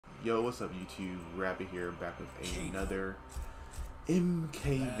Yo, what's up YouTube? Rapid here, back with another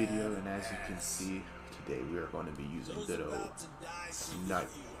MK video, and as you can see, today we are going to be using good old Nightwolf.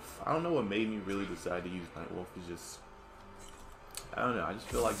 I don't know what made me really decide to use Nightwolf. It's just, I don't know, I just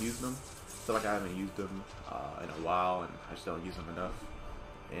feel like using them. I feel like I haven't used them in a while, and I just don't use them enough.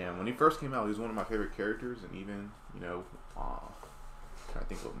 And when he first came out, he was one of my favorite characters, and even, you know, trying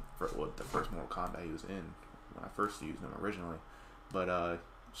to think what the first Mortal Kombat he was in when I first used him originally. But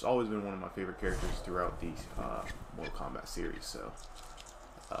it's always been one of my favorite characters throughout the Mortal Kombat series. So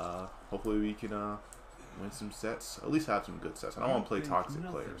hopefully we can win some sets, at least have some good sets. I don't want to play toxic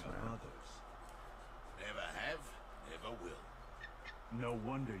players, man. Never have, never will. No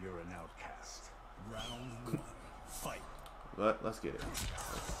wonder you're an outcast. Round one, fight. But let's get it.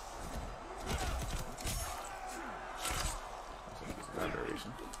 That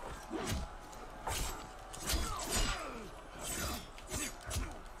variation.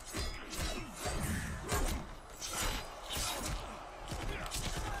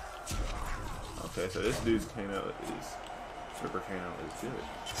 Okay, so this dude's Kano is Super Kano is good.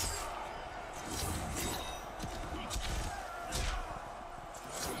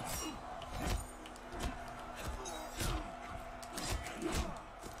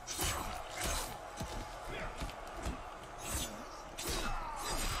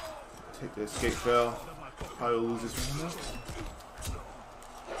 Take the escape fail. Probably will lose this one now.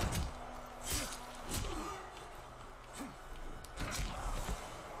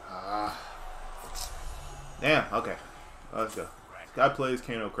 Damn, okay. Let's go. This guy plays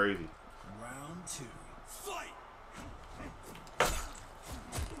Kano crazy. Round two, fight.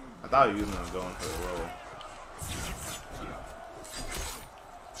 I thought he was going to go in for the roll.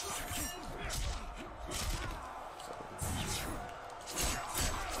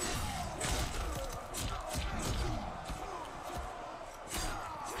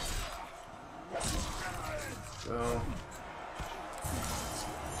 So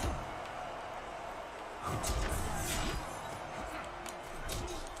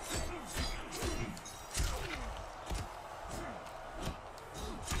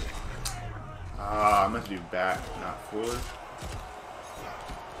I meant to do back, not forward.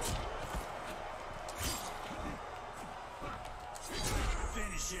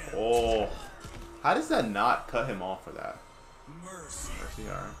 Oh, how does that not cut him off for that? Mercy. Mercy,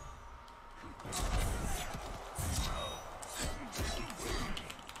 alright.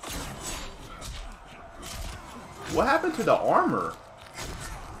 What happened to the armor?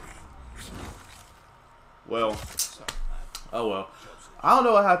 Well, oh well. I don't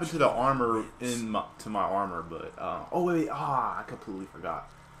know what happened to the armor to my armor, but oh wait, I completely forgot.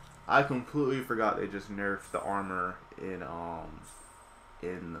 I completely forgot they just nerfed the armor in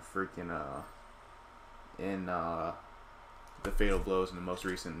the freaking the fatal blows in the most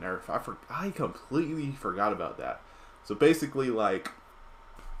recent nerf. I completely forgot about that. So basically, like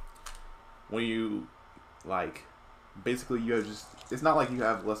when you basically you have it's not like you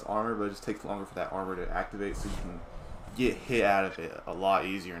have less armor, but it just takes longer for that armor to activate, so you can get hit out of it a lot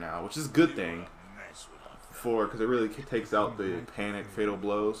easier now, which is a good thing because it really takes out the panic fatal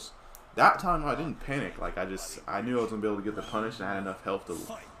blows. That time I didn't panic, like I knew I was gonna be able to get the punish, and I had enough health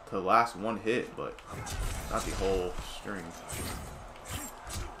to last one hit, but not the whole string.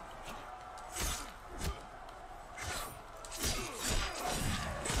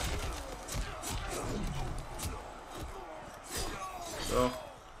 So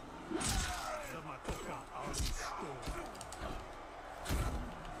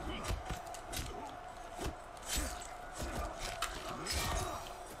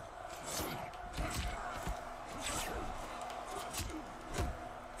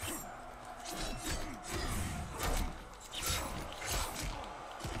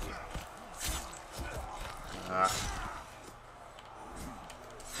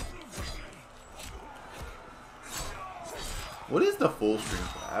what is the full stream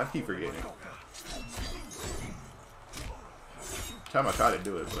for? I keep forgetting. Time I try to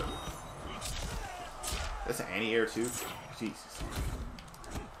do it, but that's an anti-air too. Jesus.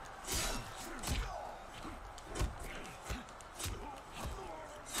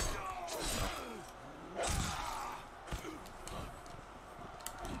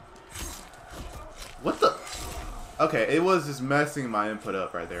 What the? Okay, it was just messing my input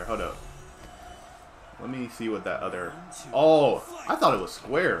up right there. Hold up. Let me see what that other... Oh, I thought it was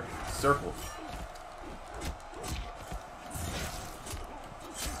square. Circle.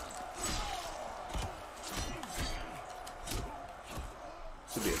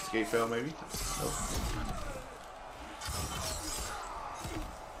 Should be a escape fail, maybe? Nope.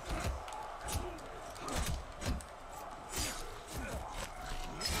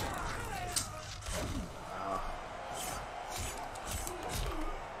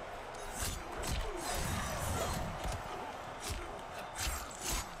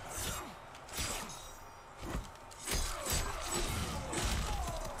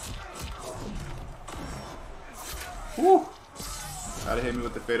 Woo! Tried to hit me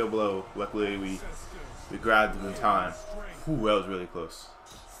with the fatal blow. Luckily, we grabbed him in time. Whew, that was really close.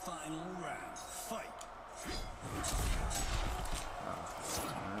 Final round. Fight.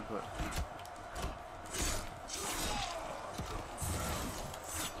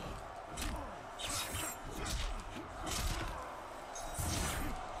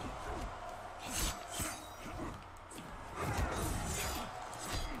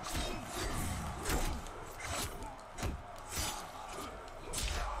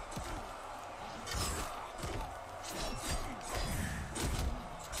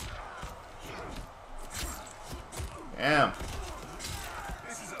 Damn.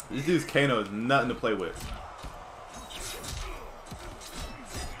 This dude's Kano is nothing to play with.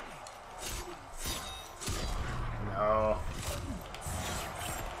 No.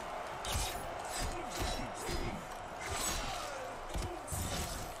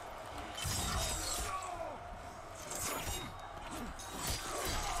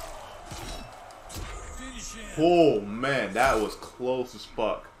 Oh man, that was close as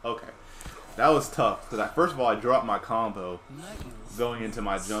fuck. Okay. That was tough because first of all I dropped my combo going into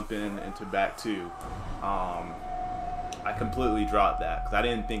my jump in into back two. I completely dropped that because I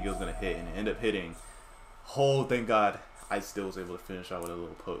didn't think it was gonna hit and it ended up hitting. Oh, thank God I still was able to finish out with a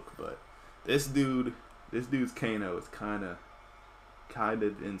little poke. But this dude's Kano is kind of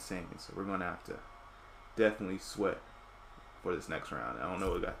insane. So we're gonna have to definitely sweat for this next round. I don't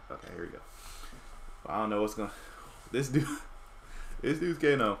know what got. Okay, here we go. I don't know what's gonna. This dude's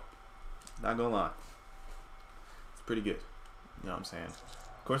Kano. Not gonna lie, it's pretty good. You know what I'm saying?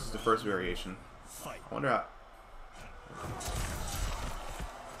 Of course, it's the first variation. I wonder how.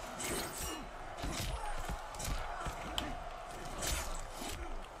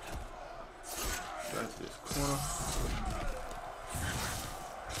 Right to this corner.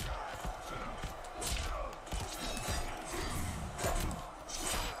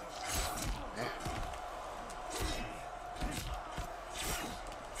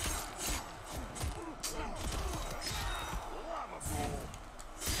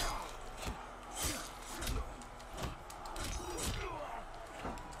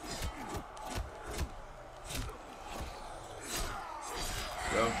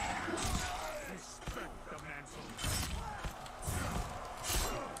 Go.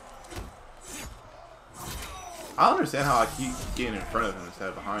 I don't understand how I keep getting in front of him instead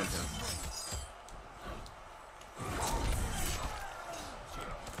of behind him.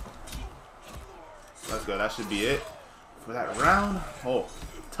 Let's go. That should be it for that round. Oh,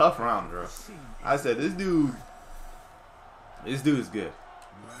 tough round, bro. I said this dude is good.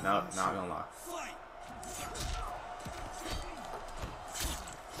 No, not gonna lie.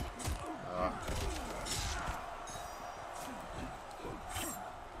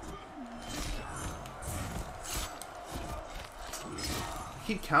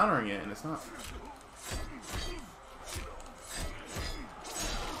 Keep countering it and it's not.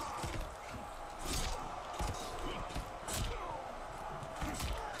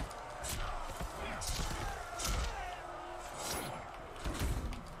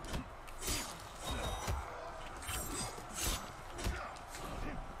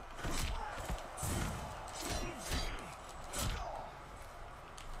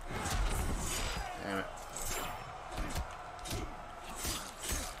 Damn it.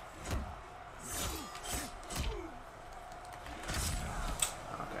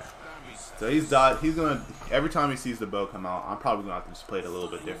 So he's gonna, every time he sees the bow come out, I'm probably gonna have to just play it a little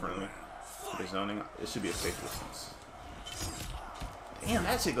bit differently. For the zoning, it should be a safe distance. Damn,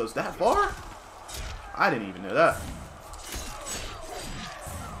 that shit goes that far? I didn't even know that.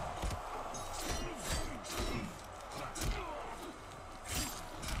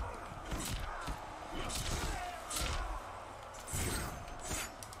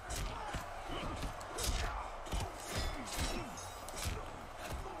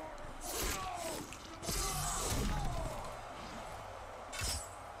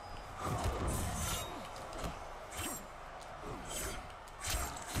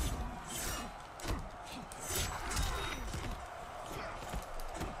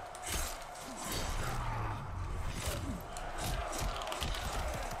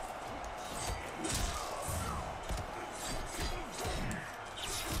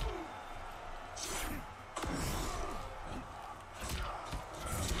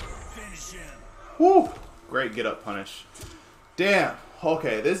 Woo! Great get up punish. Damn.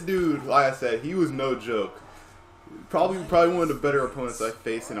 Okay, this dude, like I said, he was no joke. Probably one of the better opponents I've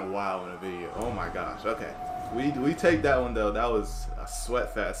faced in a while in a video. Oh my gosh. Okay, we take that one though. That was a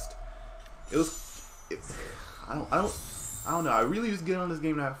sweat fest. I don't know. I really just get on this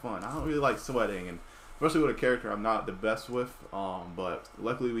game to have fun. I don't really like sweating, and especially with a character I'm not the best with. But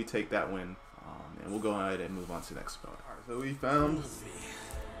luckily we take that win, and we'll go ahead and move on to the next opponent. All right, so we found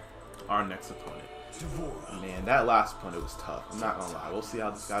our next opponent. Man, that last opponent was tough. I'm not gonna lie. We'll see how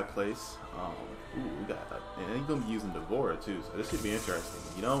this guy plays. Ooh, we got that. And he's gonna be using Devora too, so this should be interesting.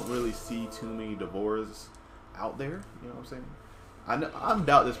 You don't really see too many Devoras out there. You know what I'm saying? I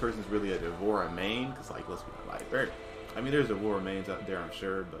doubt this person's really a Devora main, because like, let's be like, I mean, there's Devora mains out there, I'm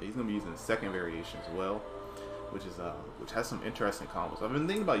sure, but he's gonna be using the second variation as well, which has some interesting combos. I've been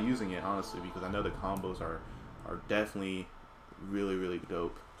thinking about using it honestly because I know the combos are definitely really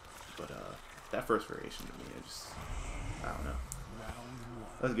dope, but that first variation to me, I don't know.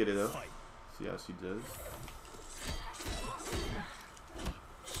 Let's get it though. See how she does.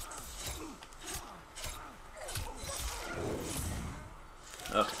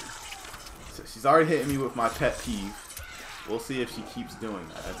 Okay. So she's already hitting me with my pet peeve. We'll see if she keeps doing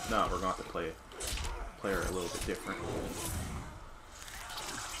that. If not, we're going to have to play her a little bit different.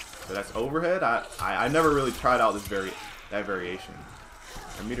 So that's overhead. I never really tried out that variation.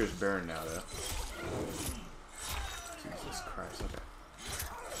 Her meter's barren now though. Jesus Christ, okay.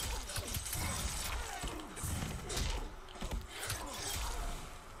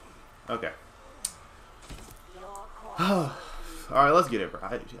 Okay. Alright, let's get it, bro.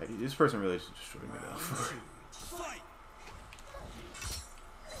 This person really just destroyed me though.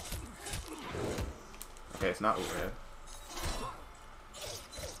 Okay, it's not overhead.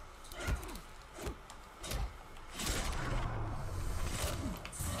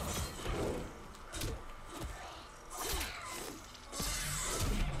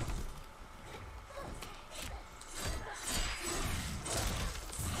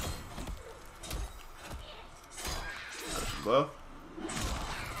 Blow.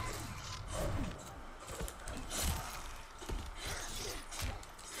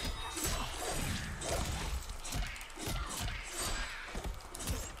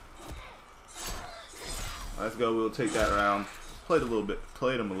 Let's go. We'll take that round. Played him a little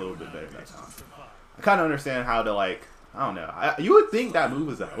bit better that time. I kind of understand how to, like, I don't know. You would think that move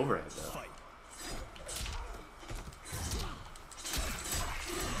was an overhead though.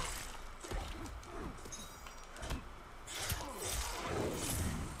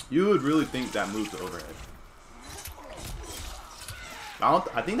 You would really think that move's the overhead.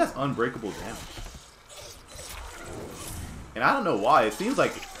 I think that's unbreakable damage. And I don't know why. It seems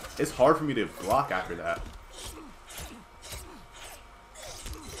like it's hard for me to block after that.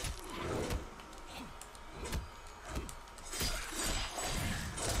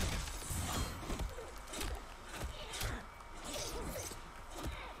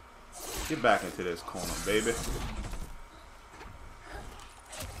 Get back into this corner, baby.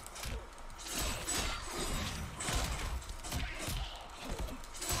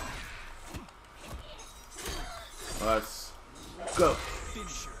 Let's go.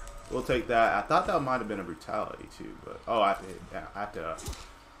 We'll take that. I thought that might have been a brutality too, but I have to hit. Yeah, I have to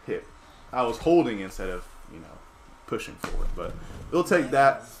hit. I was holding instead of, you know, pushing forward, but we'll take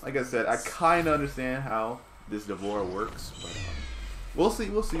that. Like I said, I kind of understand how this Devora works, but we'll see.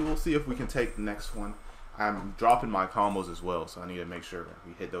 We'll see if we can take the next one. I'm dropping my combos as well, so I need to make sure that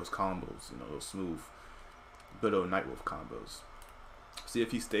we hit those combos. You know, those smooth, good old Nightwolf combos. See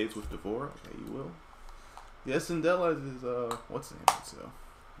if he stays with Devora. Okay, he will. Yes, Sindela is what's the name? So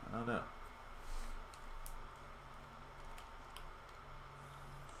I don't know.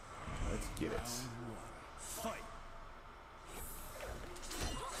 Let's get it. Alright.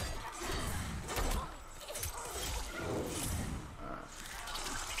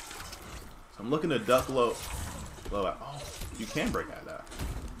 So I'm looking to duck low out. Oh, you can break out of that.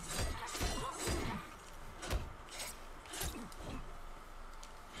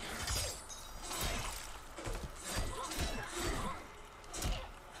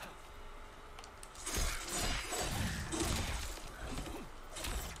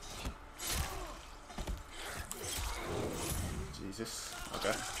 Jesus.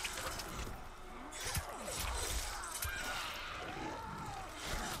 Okay.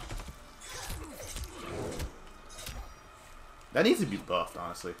 That needs to be buffed,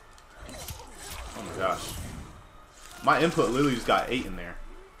 honestly. Oh my gosh. My input literally just got 8 in there.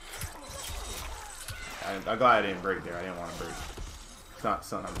 I'm glad I didn't break there. I didn't want to break. It's not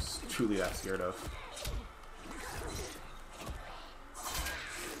something I'm truly that scared of.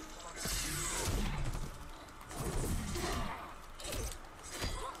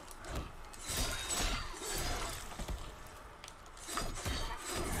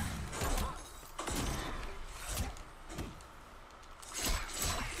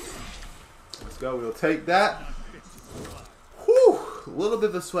 Go, we'll take that. Whew, little bit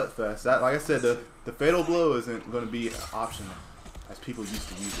of a sweat fest. That, like I said, the fatal blow isn't going to be an option as people used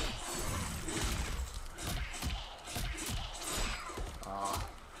to use it.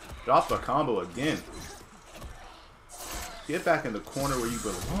 Drop a combo again. Get back in the corner where you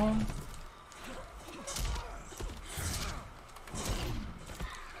belong.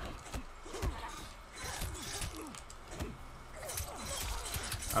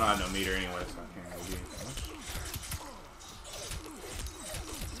 I don't have no meter anyway, so I can't really do much.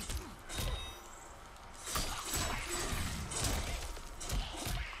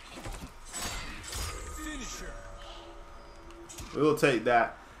 We'll take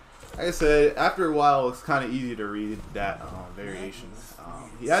that. Like I said, after a while, it's kind of easy to read that variation.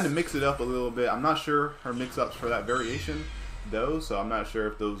 He had to mix it up a little bit. I'm not sure her mix-ups for that variation, though, so I'm not sure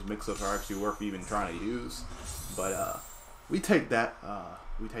if those mix-ups are actually worth even trying to use. But we take that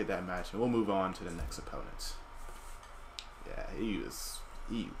match, and we'll move on to the next opponent. Yeah, he was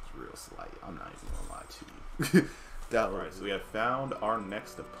real slight. I'm not even gonna lie to you. That right. So we have found our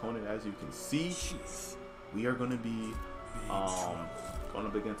next opponent. As you can see, we are going to be going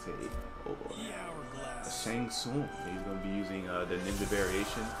up against a Shang Tsung. He's going to be using the ninja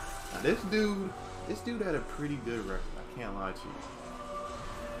variation. Now this dude had a pretty good record. I can't lie to you.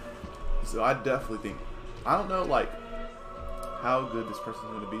 So I definitely think, I don't know like how good this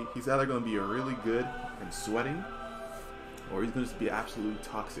person's going to be. He's either going to be a really good and sweating, or he's going to just be an absolutely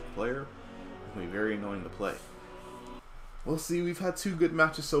toxic player. It's going to be very annoying to play. We'll see. We've had 2 good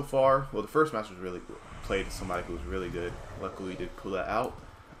matches so far. Well, the first match was really good. Played to somebody who was really good. Luckily, we did pull that out.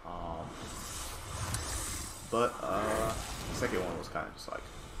 But the second one was kind of just like,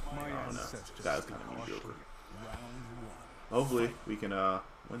 I don't know. That was kind of mediocre. Hopefully, we can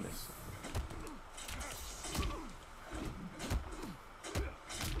win this.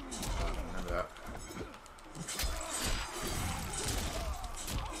 Remember that.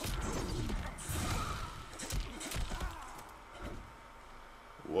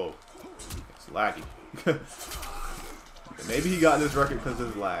 Whoa. It's laggy. Maybe he got this record because of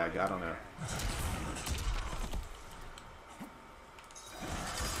his lag. I don't know.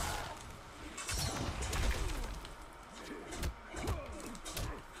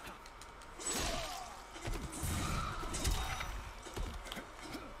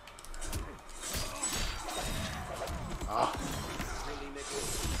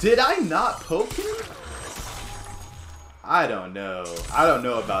 Did I not poke him? I don't know. I don't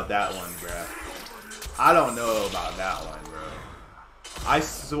know about that one, bruh. I don't know about that one, bro. I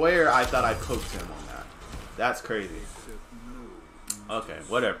swear I thought I poked him on that. That's crazy. Okay,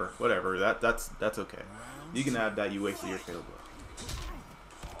 whatever. Whatever. That's okay. You can have that. You wasted your fatal blow.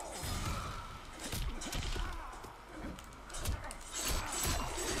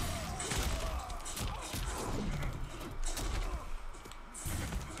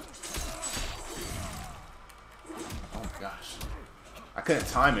 I couldn't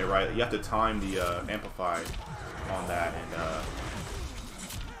time it right. You have to time the amplify on that, and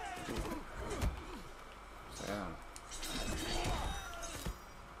yeah.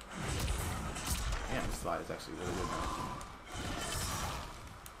 Damn, this slide is actually really good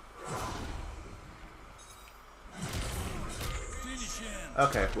now.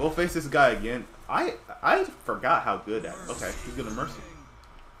 Okay, we'll face this guy again. I forgot how good that. Okay, he's gonna mercy.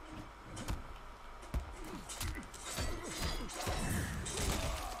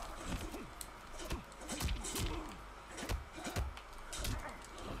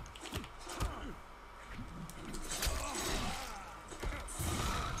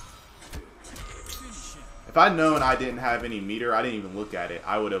 If I'd known I didn't have any meter, I didn't even look at it.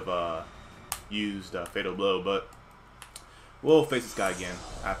 I would have used Fatal Blow, but we'll face this guy again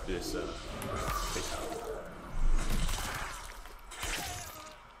after this fatality.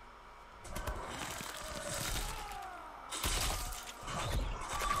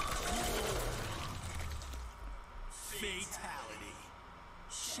 Fatality.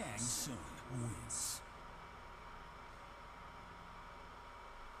 Shang Tsung wins.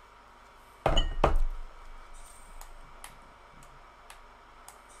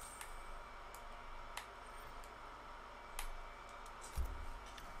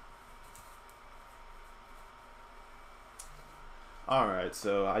 Alright,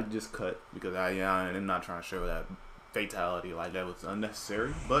 so I just cut because I'm not trying to show that fatality like that was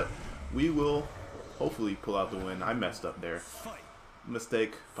unnecessary, but we will hopefully pull out the win. I messed up there.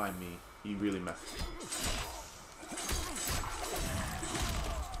 Mistake by me. He really messed up.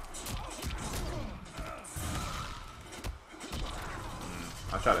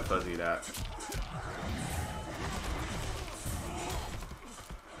 I tried to fuzzy that.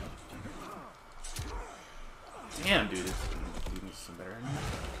 Damn, dude. Some better.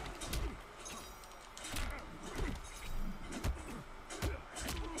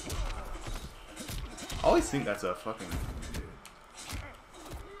 I always think that's a fucking.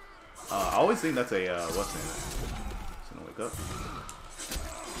 I always think that's a what's in it? It's gonna wake up.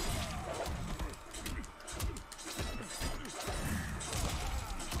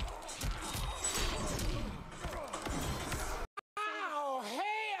 Oh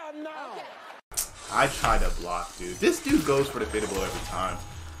hell no! I try to block, dude. This dude goes for the fatal blow every time.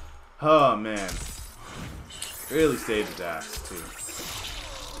 Oh man, really saved his ass too.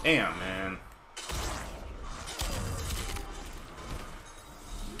 Damn, man.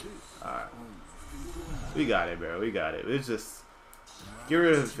 Alright. We got it, bro. We got it. It's just get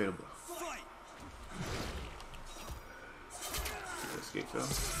rid of the fatal blow. Escape though.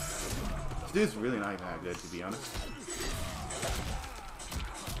 This dude's really not even that good, to be honest.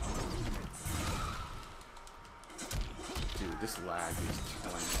 Dude, this lag is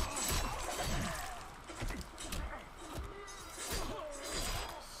killing me.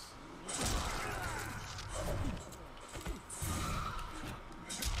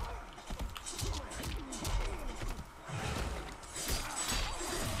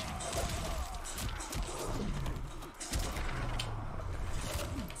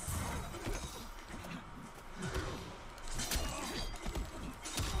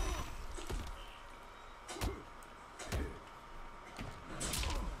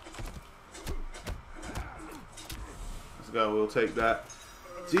 Go, we'll take that.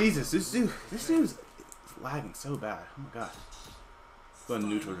 Jesus, this dude's lagging so bad. Oh my god. Go on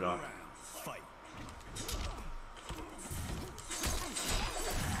neutral draw.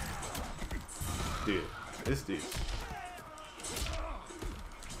 Dude, this dude.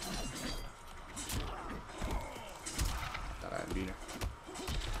 Thought I had beat her.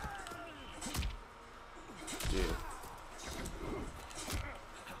 Dude.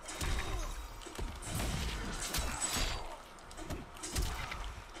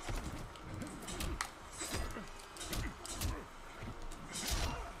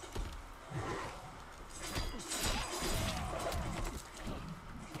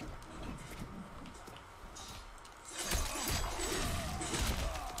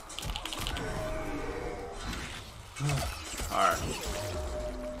 Alright.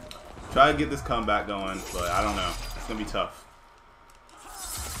 Try to get this comeback going, but I don't know. It's gonna be tough.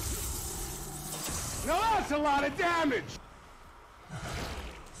 Now that's a lot of damage!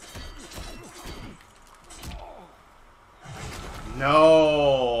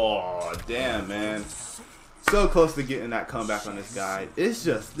 No! Damn, man. So close to getting that comeback on this guy. It's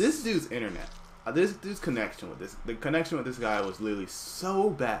just, this dude's internet. This dude's connection with this. The connection with this guy was literally so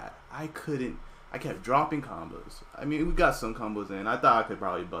bad. I kept dropping combos. I mean, we got some combos in. I thought I could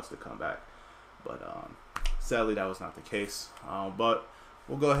probably bust a comeback. But sadly, that was not the case. But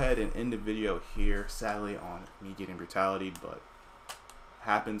we'll go ahead and end the video here. Sadly, on me getting brutality, but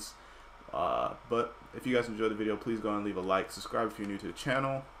happens. But if you guys enjoyed the video, please go and leave a like. Subscribe if you're new to the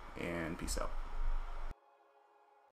channel. And peace out.